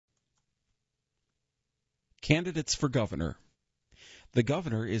Candidates for governor. The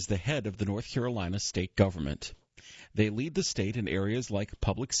governor is the head of the North Carolina state government. They lead the state in areas like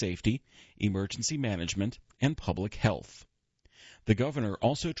public safety, emergency management, and public health. The governor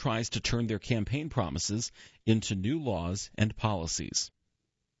also tries to turn their campaign promises into new laws and policies.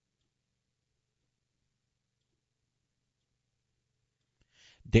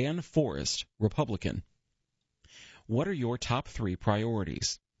 Dan Forrest, Republican. What are your top 3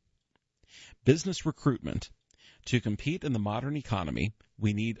 priorities? Business recruitment. To compete in the modern economy,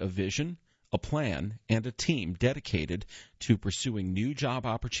 we need a vision, a plan, and a team dedicated to pursuing new job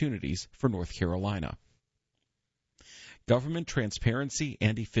opportunities for North Carolina. Government transparency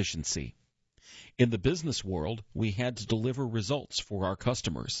and efficiency. In the business world, we had to deliver results for our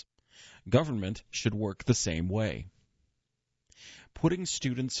customers. Government should work the same way. Putting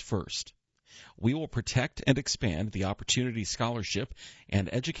students first. We will protect and expand the Opportunity Scholarship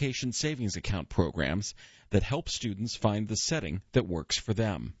and Education Savings Account programs that help students find the setting that works for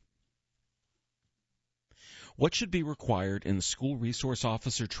them. What should be required in school resource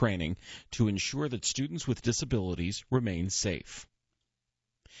officer training to ensure that students with disabilities remain safe?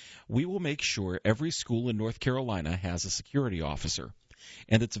 We will make sure every school in North Carolina has a security officer,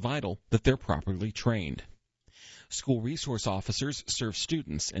 and it's vital that they're properly trained. School resource officers serve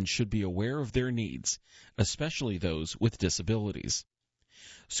students and should be aware of their needs, especially those with disabilities.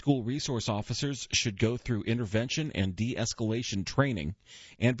 School resource officers should go through intervention and de-escalation training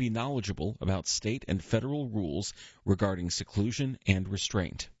and be knowledgeable about state and federal rules regarding seclusion and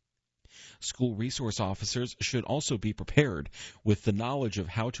restraint. School resource officers should also be prepared with the knowledge of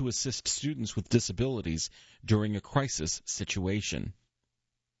how to assist students with disabilities during a crisis situation.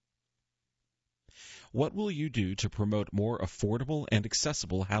 What will you do to promote more affordable and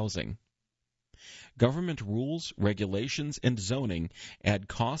accessible housing? Government rules, regulations, and zoning add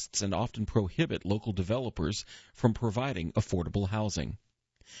costs and often prohibit local developers from providing affordable housing.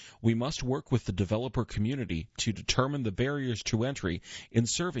 We must work with the developer community to determine the barriers to entry in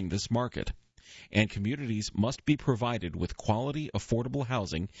serving this market, and communities must be provided with quality, affordable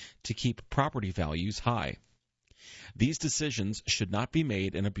housing to keep property values high. These decisions should not be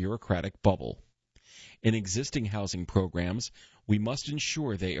made in a bureaucratic bubble. In existing housing programs, we must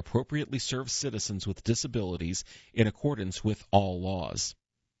ensure they appropriately serve citizens with disabilities in accordance with all laws.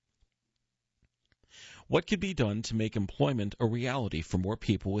 What could be done to make employment a reality for more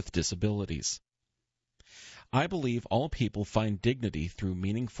people with disabilities? I believe all people find dignity through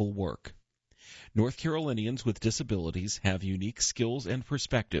meaningful work. North Carolinians with disabilities have unique skills and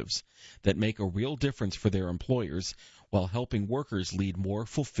perspectives that make a real difference for their employers while helping workers lead more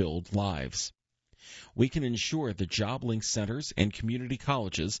fulfilled lives. We can ensure that job link centers and community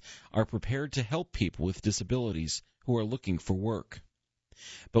colleges are prepared to help people with disabilities who are looking for work.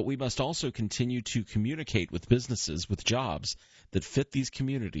 But we must also continue to communicate with businesses with jobs that fit these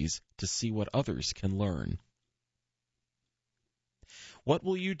communities to see what others can learn. What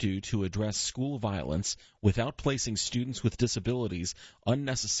will you do to address school violence without placing students with disabilities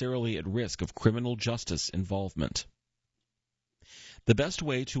unnecessarily at risk of criminal justice involvement? The best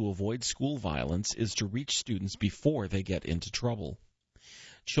way to avoid school violence is to reach students before they get into trouble.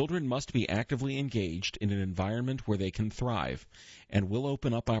 Children must be actively engaged in an environment where they can thrive, and will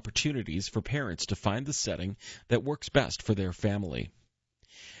open up opportunities for parents to find the setting that works best for their family.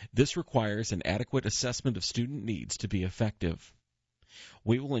 This requires an adequate assessment of student needs to be effective.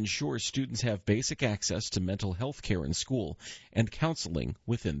 We will ensure students have basic access to mental health care in school and counseling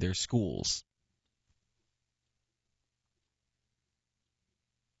within their schools.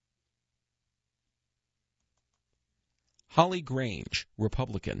 Holly Grange,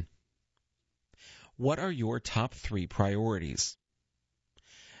 Republican. What are your top 3 priorities?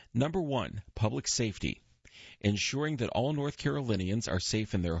 Number 1, public safety, ensuring that all North Carolinians are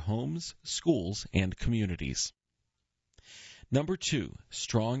safe in their homes, schools, and communities. Number 2,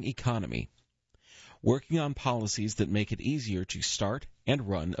 strong economy, working on policies that make it easier to start and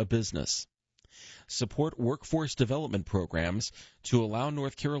run a business. Support workforce development programs to allow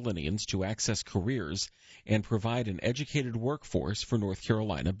North Carolinians to access careers and provide an educated workforce for North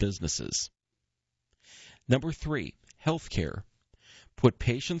Carolina businesses. Number 3, health care. Put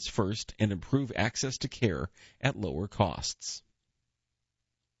patients first and improve access to care at lower costs.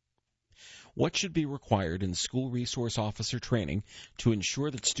 What should be required in school resource officer training to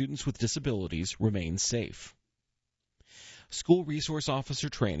ensure that students with disabilities remain safe? School resource officer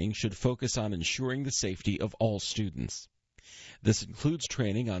training should focus on ensuring the safety of all students. This includes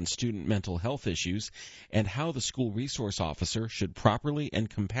training on student mental health issues and how the school resource officer should properly and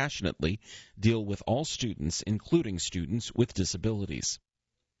compassionately deal with all students, including students with disabilities.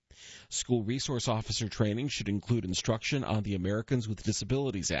 School resource officer training should include instruction on the Americans with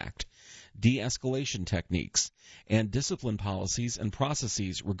Disabilities Act, de-escalation techniques, and discipline policies and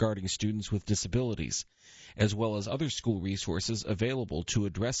processes regarding students with disabilities, as well as other school resources available to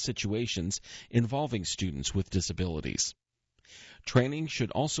address situations involving students with disabilities. Training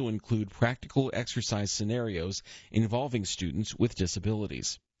should also include practical exercise scenarios involving students with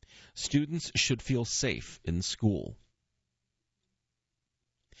disabilities. Students should feel safe in school.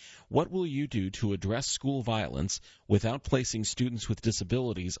 What will you do to address school violence without placing students with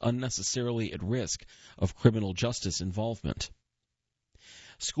disabilities unnecessarily at risk of criminal justice involvement?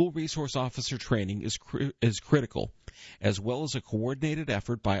 School resource officer training is critical, as well as a coordinated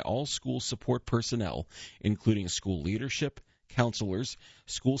effort by all school support personnel, including school leadership, counselors,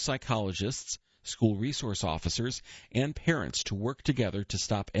 school psychologists, school resource officers, and parents to work together to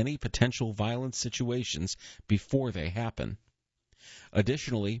stop any potential violent situations before they happen.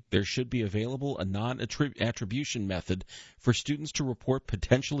 Additionally, there should be available a non-attribution method for students to report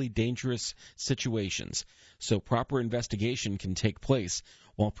potentially dangerous situations, so proper investigation can take place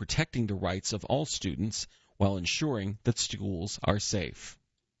while protecting the rights of all students while ensuring that schools are safe.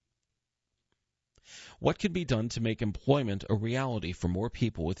 What can be done to make employment a reality for more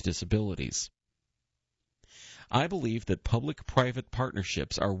people with disabilities? I believe that public-private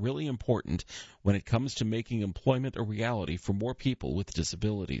partnerships are really important when it comes to making employment a reality for more people with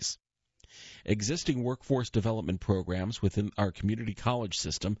disabilities. Existing workforce development programs within our community college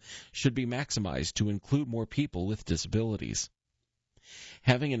system should be maximized to include more people with disabilities.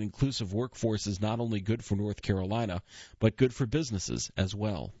 Having an inclusive workforce is not only good for North Carolina, but good for businesses as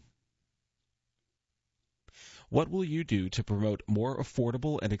well. What will you do to promote more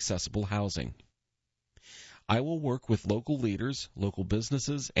affordable and accessible housing? I will work with local leaders, local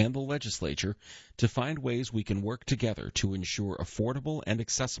businesses, and the legislature to find ways we can work together to ensure affordable and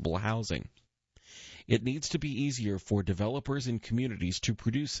accessible housing. It needs to be easier for developers and communities to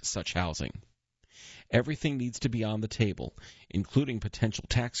produce such housing. Everything needs to be on the table, including potential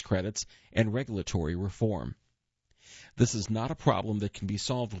tax credits and regulatory reform. This is not a problem that can be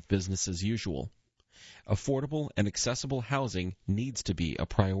solved with business as usual. Affordable and accessible housing needs to be a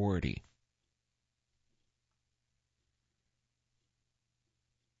priority.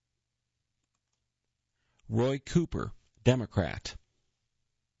 Roy Cooper, Democrat.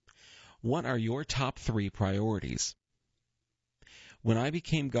 What are your top 3 priorities? When I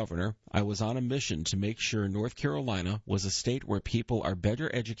became governor, I was on a mission to make sure North Carolina was a state where people are better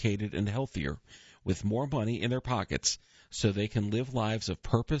educated and healthier, with more money in their pockets, so they can live lives of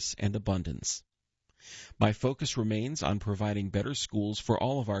purpose and abundance. My focus remains on providing better schools for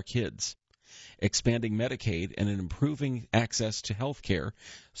all of our kids, expanding Medicaid and improving access to health care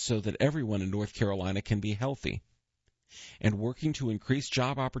so that everyone in North Carolina can be healthy, and working to increase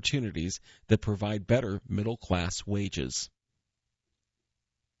job opportunities that provide better middle-class wages.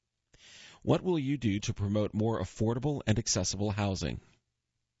 What will you do to promote more affordable and accessible housing?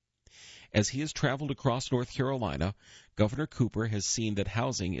 As he has traveled across North Carolina, Governor Cooper has seen that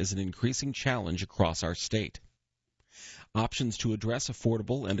housing is an increasing challenge across our state. Options to address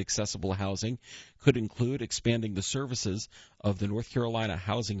affordable and accessible housing could include expanding the services of the North Carolina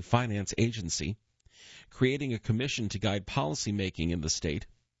Housing Finance Agency, creating a commission to guide policymaking in the state,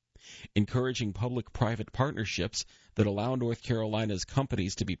 encouraging public-private partnerships that allow North Carolina's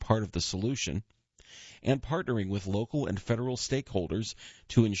companies to be part of the solution, and partnering with local and federal stakeholders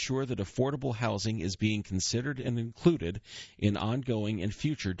to ensure that affordable housing is being considered and included in ongoing and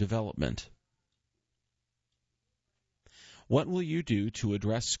future development. What will you do to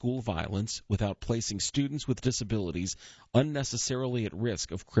address school violence without placing students with disabilities unnecessarily at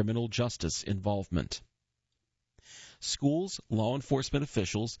risk of criminal justice involvement? Schools, law enforcement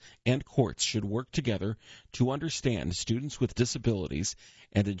officials, and courts should work together to understand students with disabilities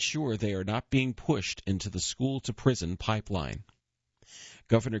and ensure they are not being pushed into the school-to-prison pipeline.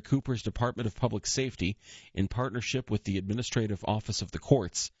 Governor Cooper's Department of Public Safety, in partnership with the Administrative Office of the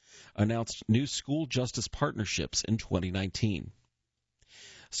Courts, announced new school justice partnerships in 2019.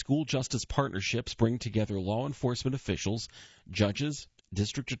 School justice partnerships bring together law enforcement officials, judges,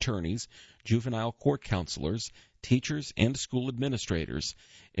 district attorneys, juvenile court counselors, teachers, and school administrators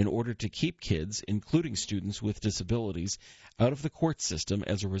in order to keep kids, including students with disabilities, out of the court system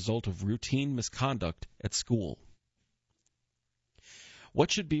as a result of routine misconduct at school. What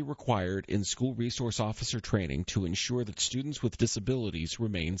should be required in school resource officer training to ensure that students with disabilities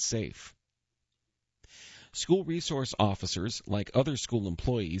remain safe? School resource officers, like other school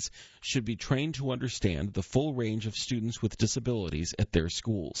employees, should be trained to understand the full range of students with disabilities at their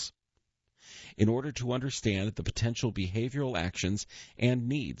schools. in order to understand the potential behavioral actions and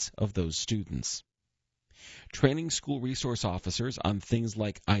needs of those students. Training school resource officers on things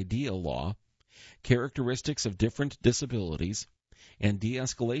like IDEA law, characteristics of different disabilities, and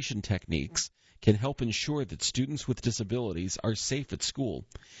de-escalation techniques can help ensure that students with disabilities are safe at school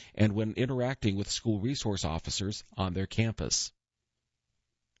and when interacting with school resource officers on their campus.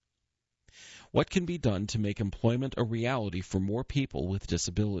 What can be done to make employment a reality for more people with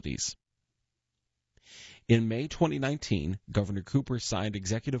disabilities? In May 2019, Governor Cooper signed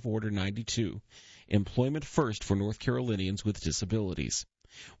Executive Order 92, Employment First for North Carolinians with Disabilities,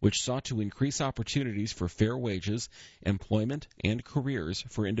 which sought to increase opportunities for fair wages, employment, and careers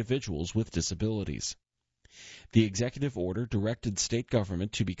for individuals with disabilities. The executive order directed state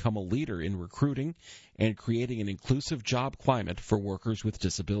government to become a leader in recruiting and creating an inclusive job climate for workers with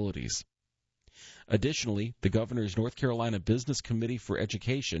disabilities. Additionally, the Governor's North Carolina Business Committee for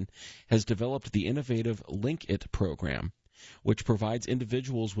Education has developed the innovative Link It program, which provides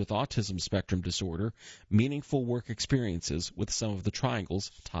individuals with autism spectrum disorder meaningful work experiences with some of the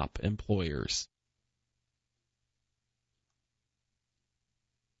Triangle's top employers.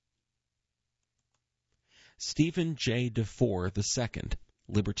 Stephen J. DiFore II,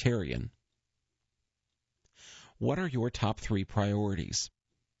 Libertarian. What are your top 3 priorities?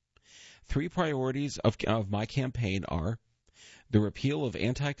 3 priorities of my campaign are the repeal of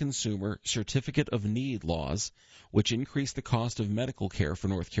anti-consumer Certificate of Need laws, which increase the cost of medical care for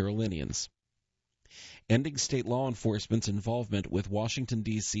North Carolinians, ending state law enforcement's involvement with Washington,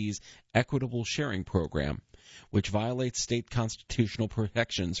 D.C.'s Equitable Sharing Program, which violates state constitutional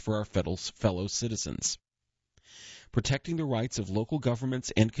protections for our fellow citizens, protecting the rights of local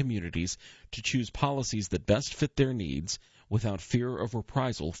governments and communities to choose policies that best fit their needs without fear of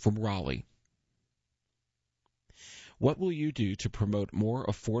reprisal from Raleigh. What will you do to promote more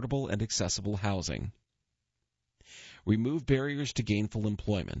affordable and accessible housing? Remove barriers to gainful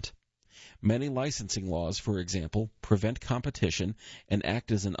employment. Many licensing laws, for example, prevent competition and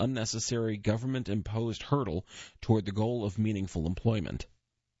act as an unnecessary government-imposed hurdle toward the goal of meaningful employment.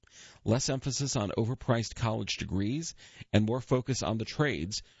 Less emphasis on overpriced college degrees and more focus on the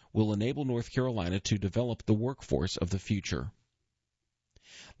trades will enable North Carolina to develop the workforce of the future.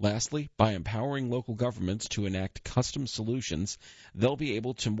 Lastly, by empowering local governments to enact custom solutions, they'll be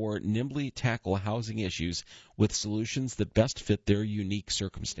able to more nimbly tackle housing issues with solutions that best fit their unique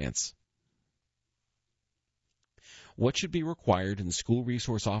circumstance. What should be required in school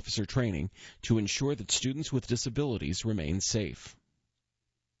resource officer training to ensure that students with disabilities remain safe?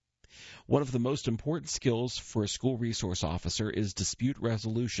 One of the most important skills for a school resource officer is dispute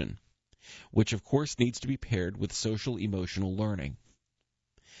resolution, which of course needs to be paired with social-emotional learning.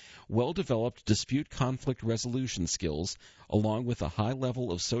 Well-developed dispute conflict resolution skills, along with a high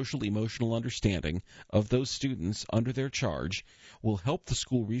level of social-emotional understanding of those students under their charge, will help the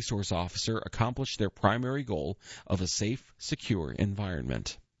school resource officer accomplish their primary goal of a safe, secure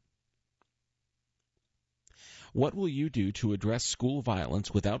environment. What will you do to address school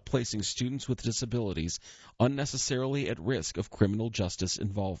violence without placing students with disabilities unnecessarily at risk of criminal justice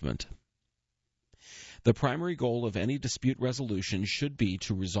involvement? The primary goal of any dispute resolution should be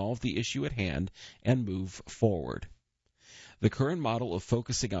to resolve the issue at hand and move forward. The current model of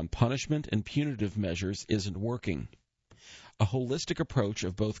focusing on punishment and punitive measures isn't working. A holistic approach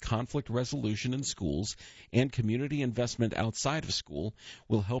of both conflict resolution in schools and community investment outside of school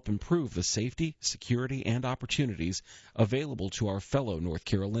will help improve the safety, security, and opportunities available to our fellow North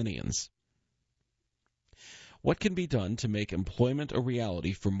Carolinians. What can be done to make employment a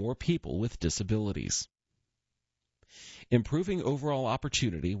reality for more people with disabilities? Improving overall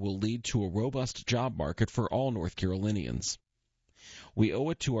opportunity will lead to a robust job market for all North Carolinians. We owe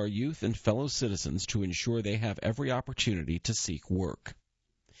it to our youth and fellow citizens to ensure they have every opportunity to seek work.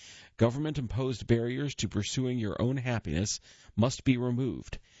 Government-imposed barriers to pursuing your own happiness must be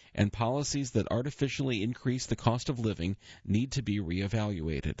removed, and policies that artificially increase the cost of living need to be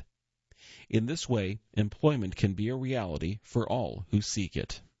reevaluated. In this way, employment can be a reality for all who seek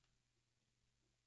it.